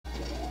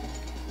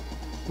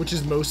which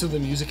is most of the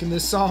music in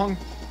this song.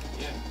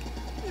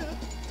 Yeah.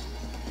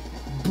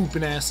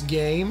 Boopin' ass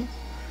game.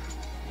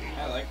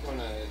 I like when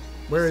a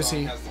Where is song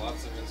he? has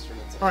lots of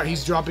instruments. All right,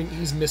 he's dropping.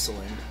 He's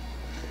missiling.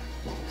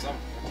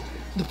 Somewhere.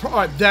 All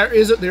right, there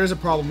is a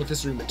problem with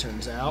this room. It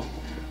turns out.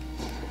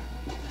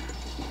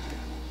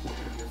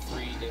 Your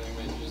free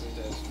damage isn't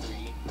as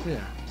free.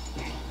 Yeah.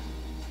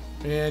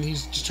 And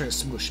he's just trying to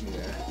smush me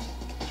there.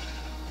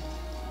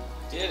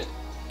 Did it.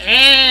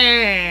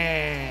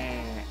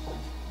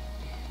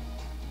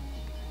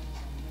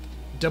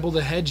 Double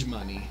the hedge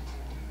money.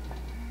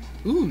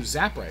 Ooh,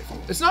 zap rifle.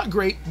 It's not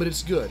great, but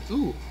it's good.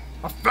 Ooh,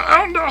 I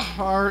found a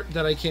heart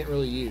that I can't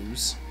really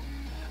use.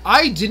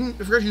 I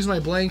forgot to use my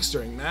blanks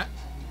during that.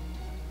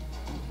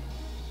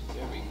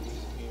 Yeah, we can use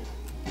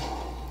it here.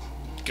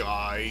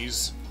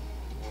 Guys.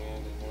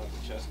 And in one of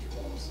the chest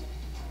rooms.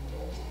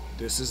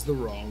 This is the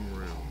wrong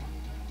room.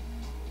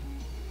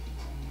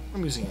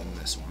 I'm using it in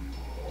this one.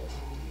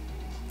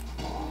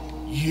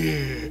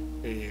 Yeah.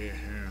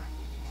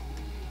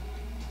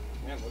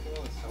 Man, look at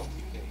all this health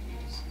you can't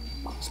use.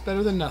 It's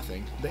better than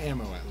nothing. The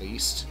ammo, at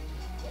least.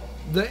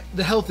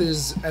 The health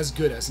is as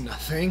good as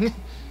nothing.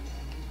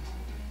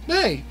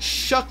 Hey,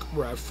 shuck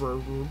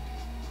refer.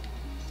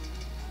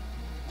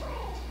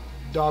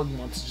 Dog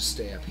wants to just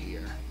stay up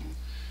here.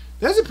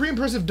 That's a pretty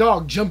impressive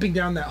dog jumping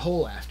down that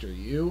hole after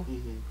you.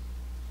 Mm-hmm.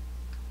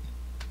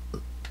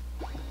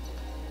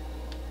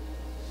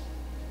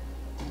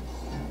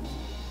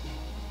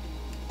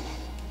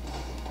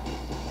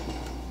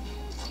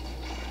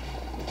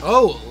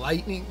 Oh,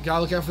 lightning.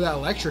 Gotta look out for that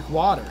electric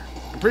water.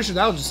 I'm pretty sure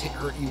that'll just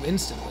hurt you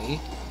instantly.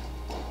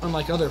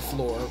 Unlike other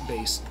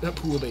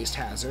pool-based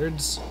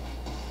hazards.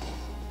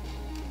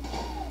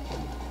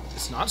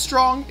 It's not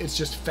strong, it's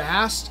just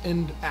fast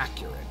and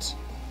accurate.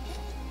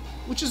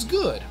 Which is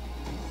good.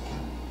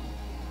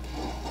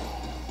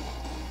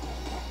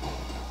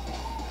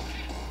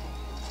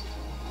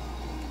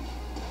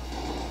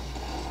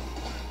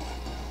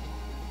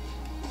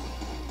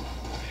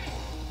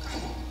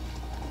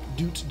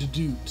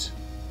 Doot.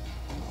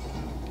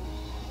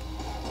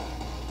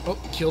 Oh,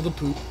 kill the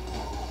poop.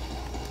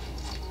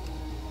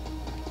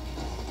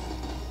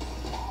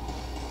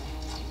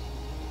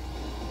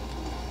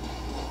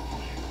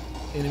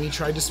 Enemy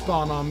tried to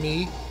spawn on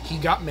me. He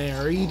got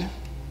married.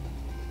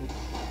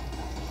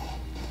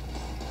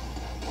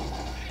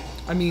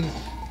 I mean,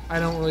 I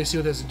don't really see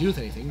what that has to do with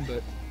anything,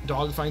 but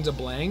dog finds a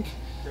blank.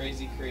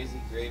 Crazy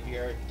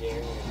graveyard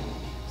dare.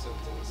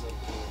 Something.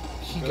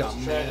 He got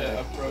tried married. to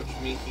approach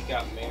me. He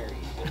got married.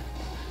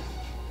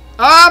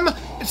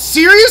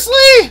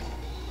 Seriously?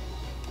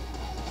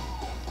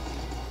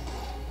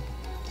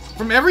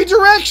 From every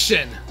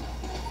direction.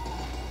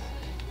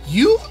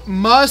 You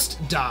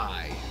must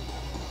die.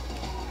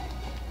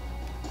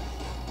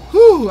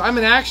 Whew, I'm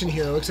an action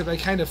hero, except I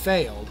kind of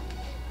failed.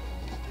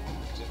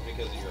 Just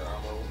because your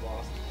armor was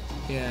lost.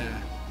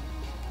 Yeah.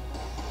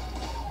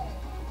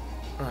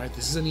 Alright,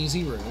 this is an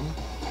easy room.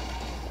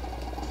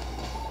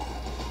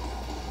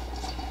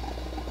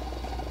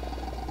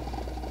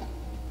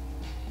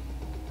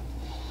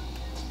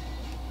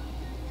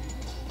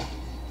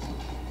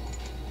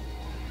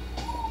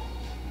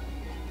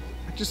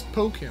 Just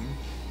poke him.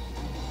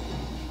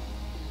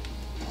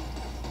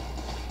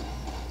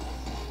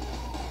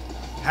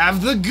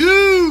 Have the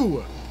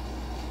goo!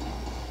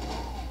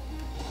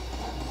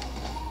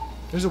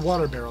 There's a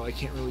water barrel I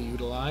can't really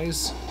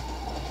utilize.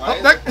 Why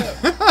Oh,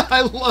 that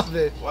I love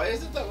it. Why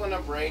is it that when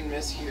a brain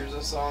mishears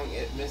a song,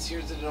 it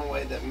mishears it in a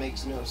way that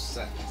makes no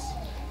sense?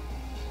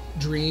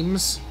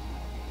 Dreams.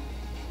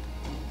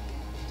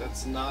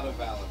 That's not a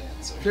valid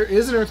answer. There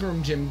is an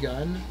Earthworm Jim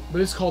gun,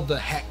 but it's called the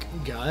Heck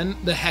gun.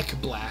 The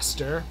Heck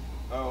Blaster.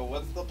 Oh,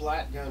 what's the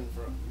black gun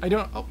from? I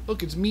don't... Oh,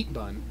 look, it's Meat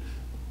Bun.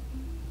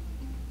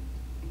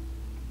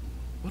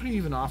 What are you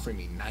even offering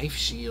me? Knife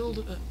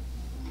shield?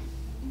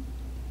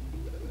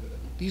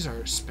 These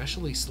are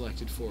specially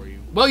selected for you.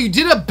 Well, you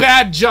did a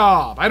bad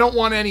job! I don't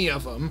want any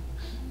of them.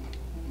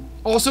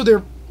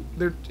 Also,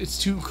 it's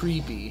too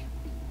creepy.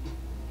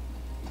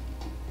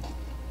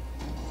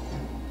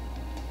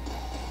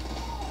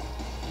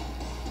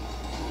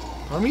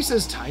 Part of me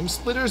says time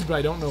splitters, but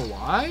I don't know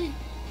why.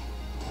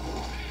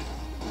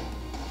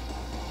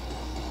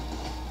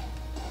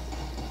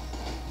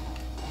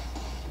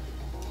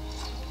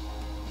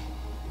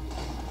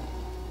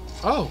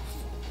 Oh,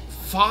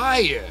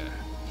 fire!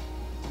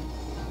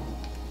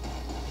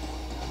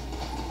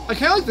 I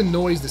kind of like the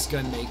noise this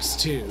gun makes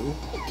too.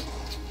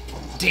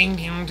 Ding,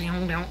 ding,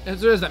 ding, ding.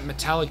 There's that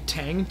metallic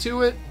tang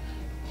to it.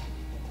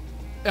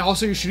 And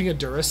also, you're shooting a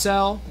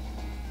Duracell.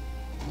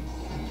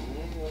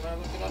 When I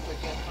look it up, I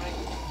can't find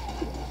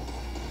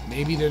it.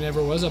 Maybe there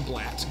never was a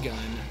Blatt gun.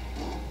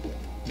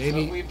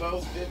 Maybe But we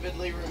both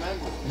vividly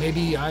remember.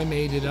 Maybe I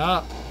made it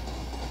up.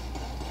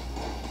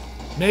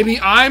 Maybe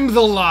I'm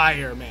the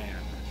liar, man.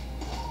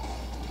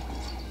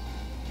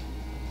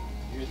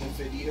 You're the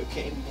video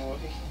game boy.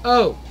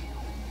 Oh,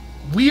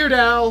 Weird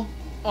Al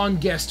on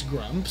guest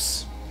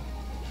Grumps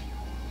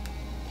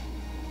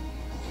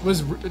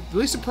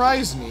really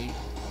surprised me.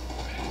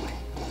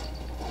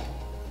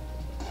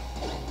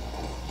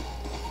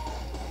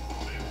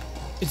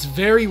 It's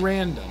very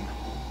random.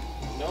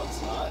 No,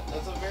 it's not.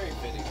 That's a very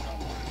fitting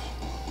combination.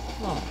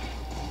 Oh.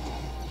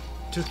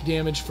 Took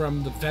damage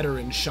from the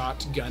veteran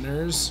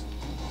shotgunners.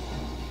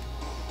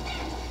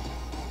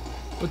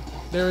 But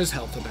there is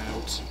health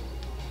about.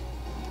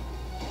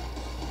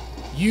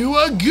 You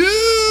a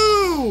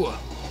goo!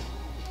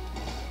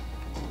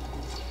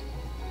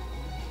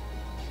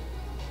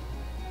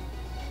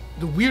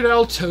 The Weird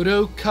Al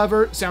Toto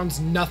cover sounds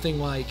nothing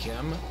like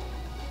him.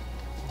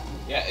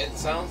 Yeah, it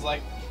sounds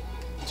like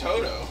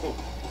Toto.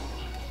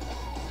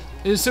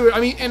 It is so,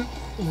 I mean, and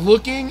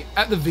looking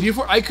at the video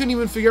for it, I couldn't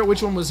even figure out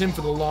which one was him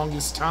for the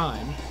longest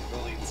time. The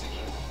lead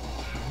singer.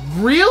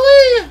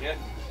 Really? Yeah.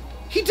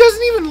 He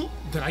doesn't even,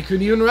 then I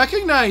couldn't even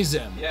recognize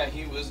him. Yeah,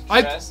 he was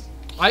dressed.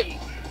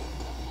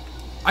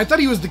 I thought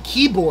he was the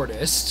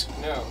keyboardist.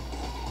 No,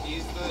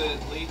 he's the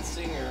lead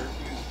singer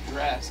who's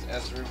dressed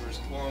as Rivers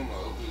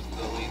Cuomo, who's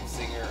the lead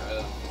singer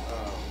of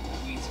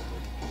Weezer.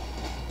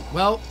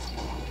 Well,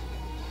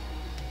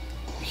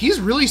 he's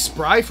really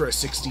spry for a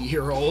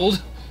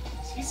 60-year-old.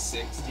 Is he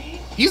 60?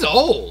 He's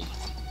old.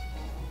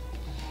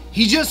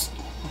 He just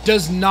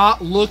does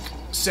not look,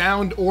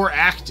 sound, or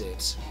act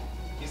it.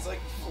 He's like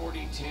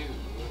 42.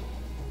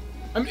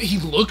 I mean, he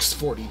looks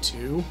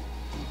 42.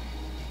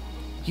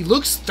 He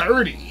looks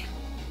 30.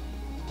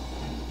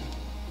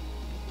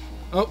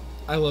 Oh,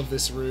 I love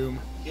this room.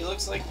 He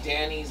looks like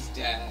Danny's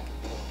dad.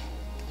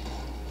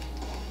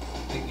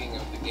 Thinking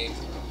of the game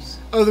Grumps.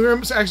 Oh, the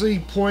Grumps actually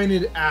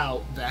pointed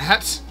out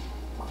that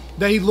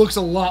he looks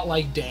a lot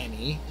like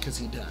Danny, because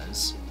he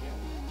does.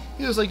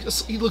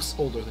 He looks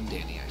older than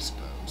Danny, I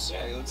suppose.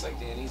 Yeah, he looks like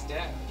Danny's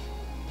dad.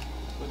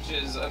 Which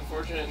is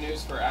unfortunate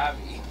news for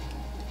Abby.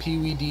 Pee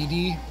Wee Dee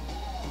Dee.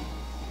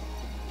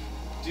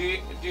 Do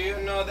you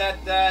know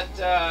that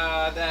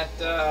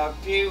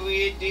Pee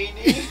Wee Dee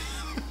Dee?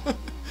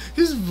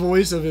 His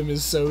voice of him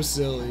is so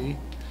silly.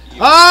 You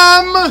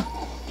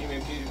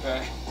mean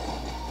PewDiePie?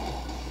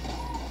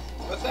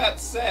 But that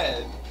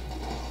said,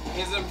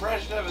 his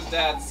impression of his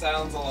dad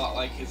sounds a lot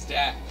like his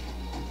dad.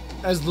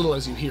 As little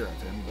as you hear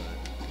of him, but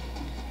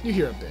you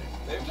hear a bit.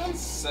 They've done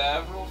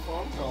several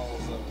phone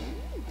calls of him.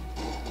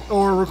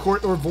 Or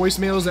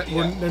voicemails that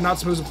they're not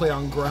supposed to play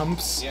on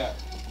Grumps. Yeah.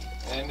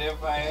 And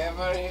if I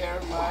ever hear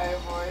my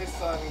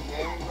voice on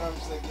Game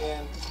Grumps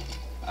again,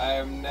 I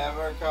am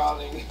never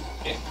calling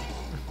again.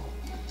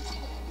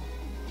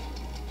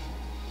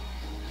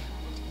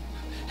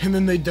 And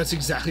then that's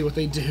exactly what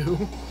they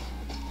do.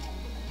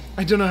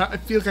 I don't know how, I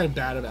feel kind of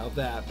bad about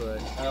that,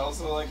 but... I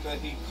also like that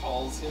he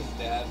calls his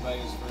dad by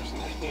his first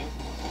name.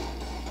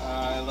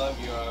 I love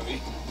you,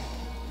 Abby.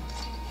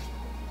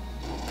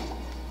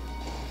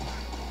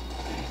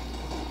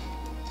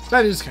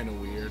 That is kind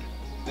of weird.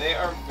 They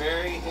are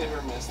very hit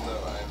or miss,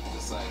 though, I've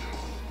decided.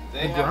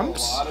 They have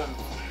Grumps? a lot of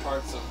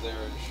parts of their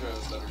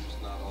shows that are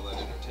just not all that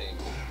entertaining.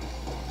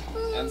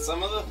 And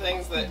some of the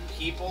things that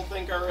people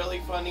think are really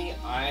funny,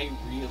 I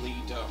really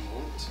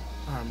don't.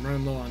 I'm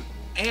running low on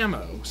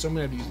ammo, so I'm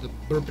going to have to use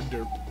the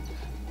burp-a-derp.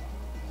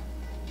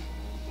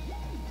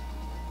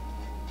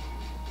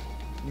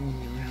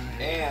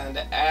 And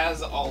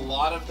as a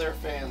lot of their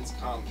fans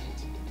comment,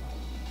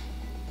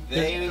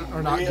 they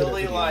are not good at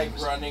really like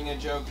videos. running a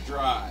joke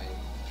dry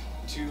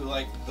to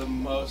like the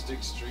most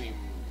extreme.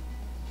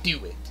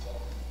 Do it.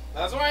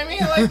 That's what I mean.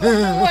 Like,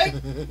 they'll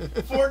spend,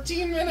 like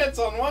 14 minutes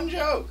on one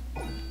joke.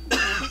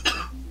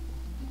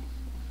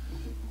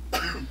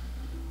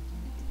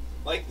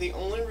 Like, the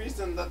only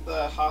reason that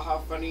the haha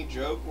funny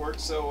joke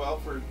works so well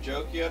for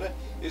Joke Yoda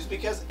is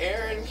because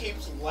Aaron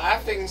keeps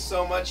laughing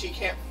so much he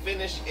can't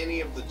finish any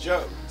of the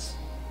jokes.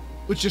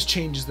 Which just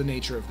changes the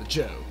nature of the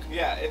joke.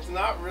 Yeah, it's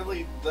not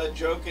really the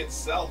joke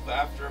itself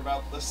after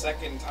about the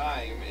second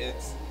time.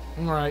 It's...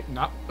 Alright,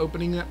 not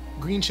opening that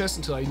green chest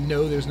until I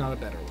know there's not a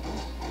better one.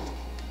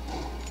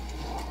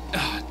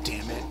 Ah,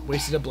 damn it.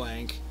 Wasted a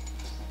blank.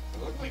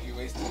 It looked like you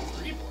wasted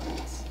 3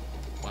 blanks.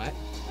 What?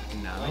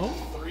 No?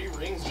 Like 3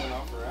 rings went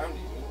off around you.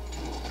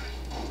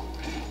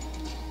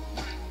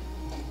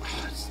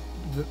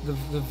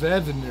 The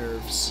Vev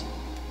nerves.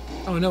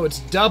 Oh no, it's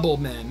double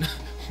men.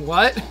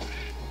 What?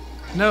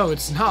 No,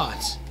 it's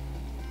not.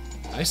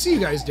 I see you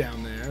guys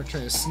down there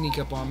trying to sneak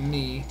up on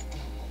me.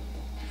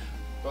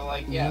 But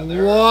like, yeah,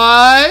 there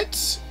What?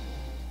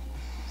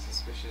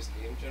 Suspicious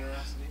game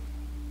generosity?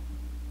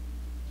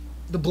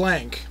 The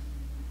blank.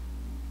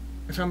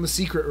 I found the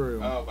secret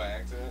room. Oh, by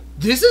accident?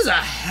 This is a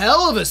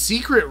hell of a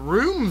secret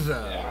room,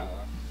 though. Yeah.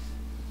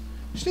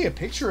 I should take a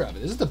picture of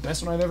it. This is the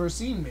best one I've ever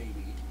seen, maybe.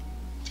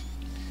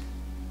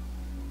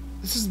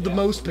 This is the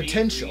most 3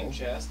 potential. green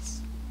chests.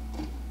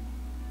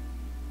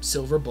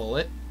 Silver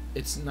bullet.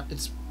 It's not.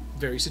 It's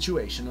very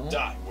situational.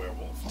 Die,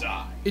 werewolf,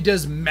 die. It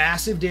does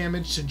massive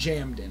damage to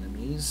jammed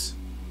enemies,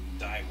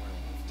 Die,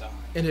 werewolf, die.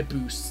 and it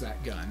boosts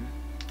that gun.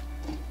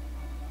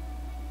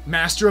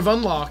 Master of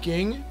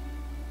Unlocking.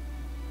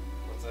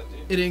 What's that do?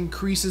 It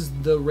increases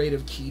the rate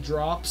of key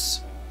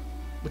drops,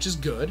 which is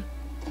good.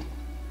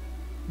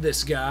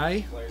 This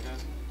guy. Flare gun?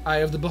 Eye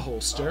of the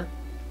Beholster.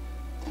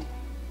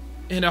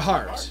 And a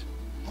heart.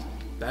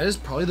 That is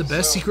probably the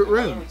best So, secret in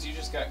other room. words, you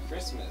just got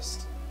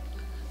Christmased.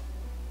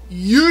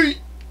 Yeet!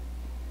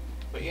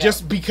 But yeah,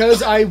 Just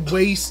because I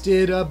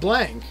wasted a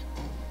blank.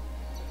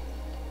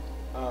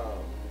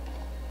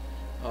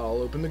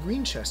 I'll open the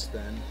green chest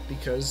then,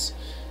 because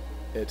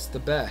it's the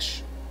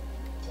best.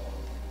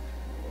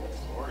 what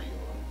floor are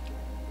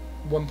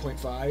you on?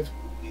 1.5.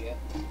 Yeah.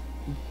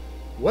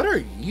 What are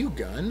you,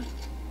 Gun?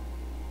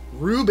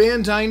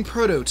 Rubandine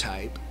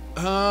prototype.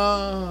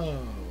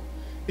 Oh.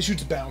 It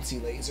shoots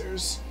bouncy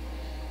lasers.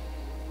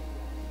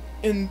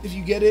 And if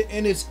you get it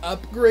in its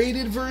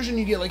upgraded version,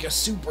 you get like a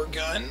super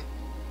gun.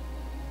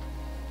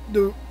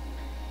 The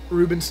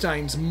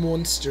Rubinstein's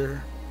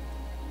monster.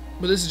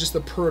 But this is just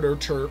the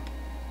prototype.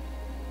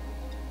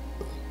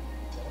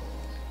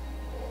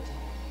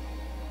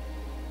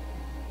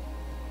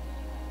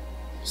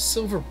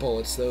 Silver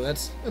bullets, though,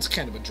 that's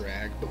kind of a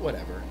drag, but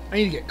whatever. I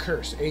need to get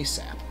cursed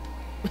ASAP.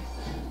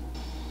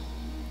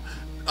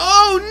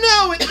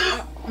 Oh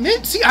no!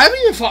 Man, see, I haven't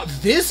even fought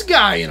this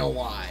guy in a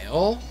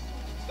while.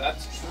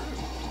 That's true.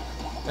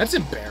 That's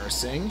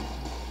embarrassing.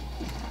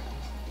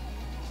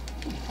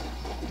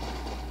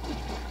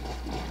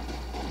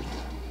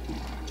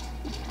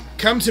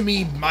 Come to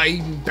me,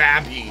 my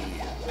babby.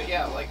 But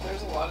yeah, like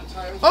there's a lot of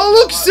times. Oh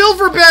look,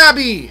 silver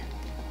babby!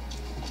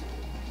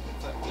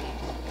 What's that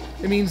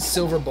mean? It means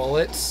silver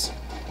bullets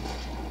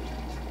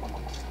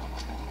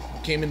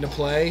came into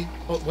play.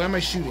 Oh, what am I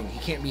shooting? He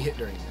can't be hit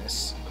during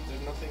this. But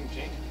there's nothing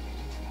jamming.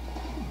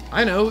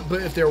 I know,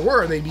 but if there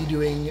were, they'd be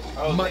doing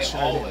much they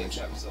higher always damage.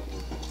 have silver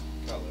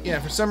color. Yeah,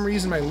 for some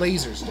reason my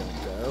lasers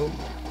don't go.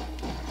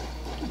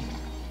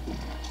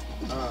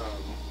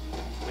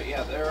 But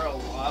yeah, there are a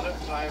lot of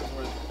times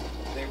where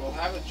they will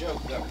have a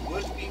joke that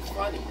would be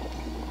funny,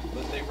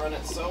 but they run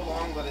it so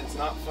long that it's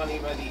not funny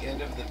by the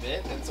end of the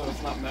bit, and so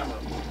it's not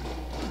memorable.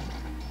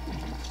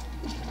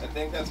 I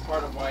think that's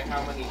part of why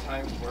How Many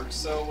Times works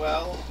so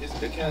well, is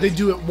because... They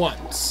do it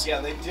once.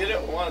 Yeah, they did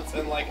it once,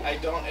 and like, I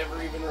don't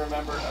ever even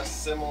remember a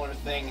similar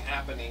thing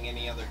happening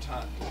any other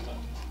time.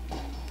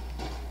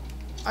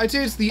 I'd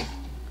say it's the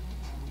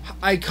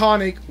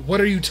iconic,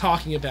 what are you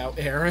talking about,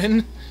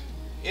 Aaron?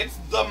 It's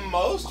the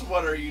most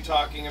what are you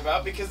talking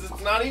about, because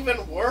it's not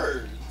even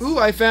words. Ooh,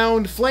 I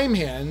found Flame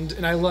Hand,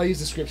 and I love his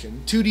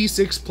description.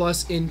 2d6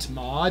 plus int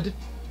mod. Is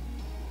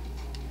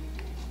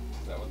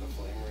that what the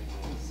flame ring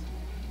is?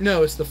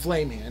 No, it's the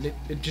Flame Hand.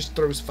 It just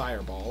throws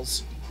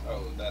fireballs.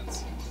 Oh,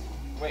 that's...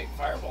 Wait,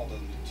 Fireball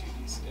doesn't do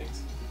 2d6.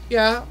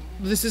 Yeah,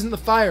 this isn't the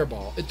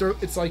fireball.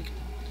 It's like...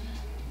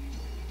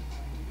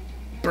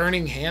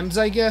 Burning Hands,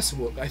 I guess?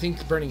 Well, I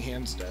think Burning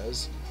Hands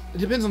does. It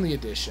depends on the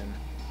edition.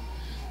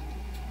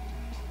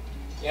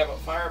 Yeah, but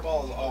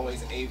Fireball is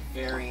always a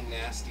very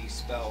nasty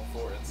spell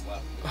for its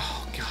level.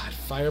 Oh god,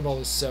 Fireball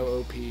is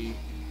so OP.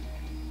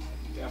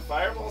 Yeah,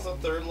 Fireball's a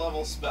 3rd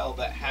level spell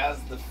that has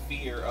the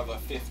fear of a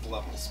 5th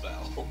level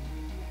spell.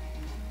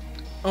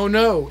 Oh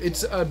no,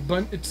 it's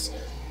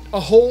a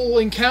whole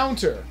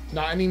encounter.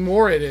 Not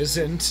anymore, it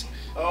isn't.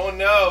 Oh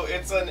no,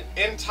 it's an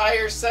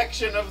entire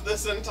section of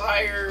this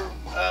entire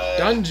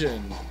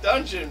Dungeon.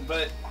 Dungeon,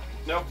 but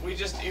nope, we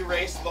just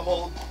erased the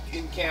whole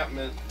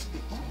encampment.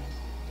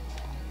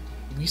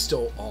 We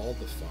stole all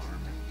the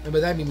farm. And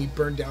by that I mean we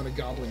burned down a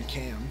goblin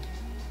camp.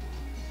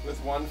 With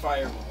one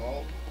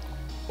fireball.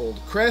 Hold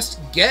crest,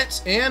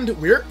 get, and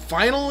we're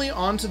finally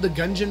onto the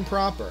Gungeon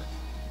proper.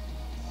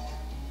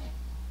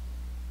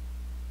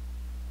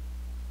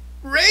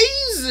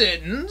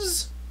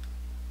 Raisins?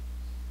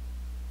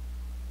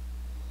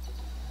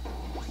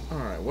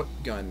 Alright, what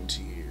gun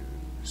to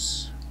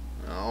use?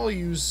 I'll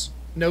use...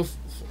 no...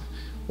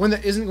 one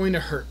that isn't going to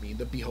hurt me,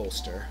 the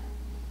Beholster.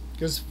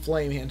 Because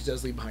Flame Hand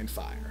does leave behind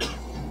fire.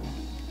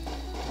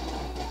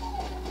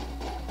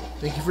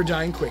 Thank you for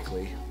dying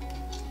quickly.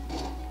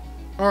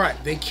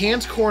 Alright, they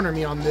can't corner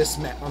me on this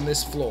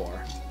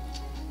floor.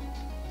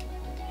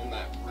 In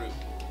that room.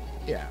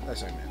 Yeah,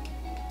 that's what I meant.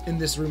 In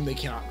this room, they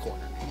cannot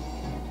corner me.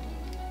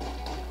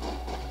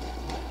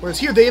 Whereas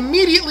here, they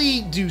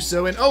immediately do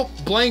so, and oh,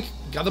 blank.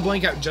 Got the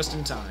blank out just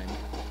in time.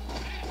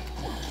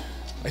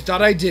 I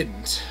thought I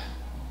didn't. Is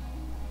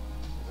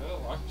that a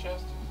lock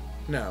chest?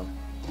 No.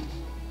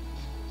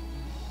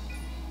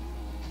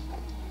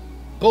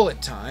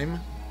 Bullet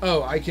time.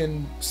 Oh, I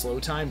can slow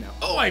time now.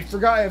 Oh, I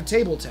forgot I have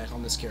table tech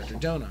on this character,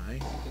 don't I?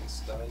 It's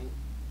stun.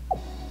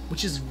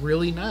 Which is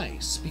really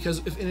nice, because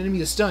if an enemy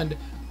is stunned,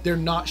 they're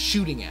not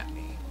shooting at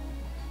me.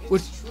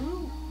 It's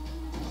true.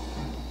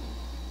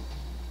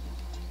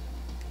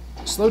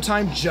 Slow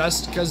time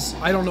just because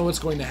I don't know what's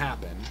going to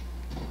happen.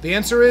 The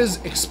answer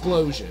is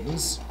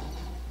explosions.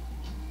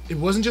 It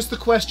wasn't just the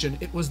question,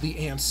 it was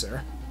the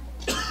answer.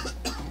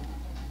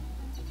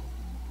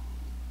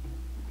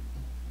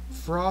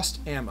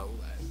 Frost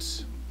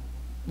Amulet.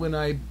 When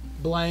I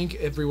blank,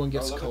 everyone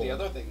gets look cold. what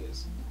the other thing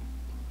is.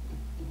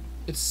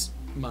 It's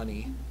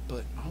money,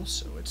 but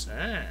also it's...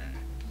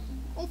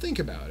 I'll think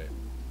about it.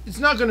 It's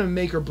not going to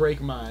make or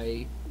break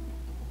my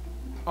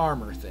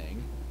armor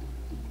thing.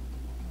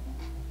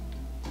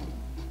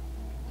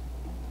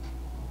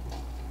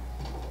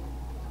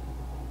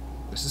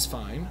 This is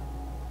fine.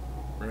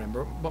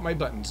 Remember what my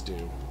buttons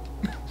do.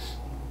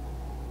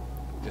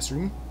 this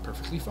room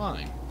perfectly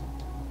fine.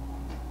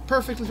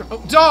 Perfectly fine.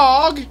 Oh,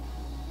 dog!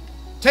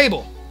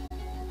 Table!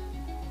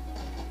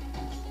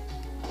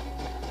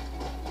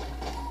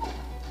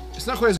 It's not quite as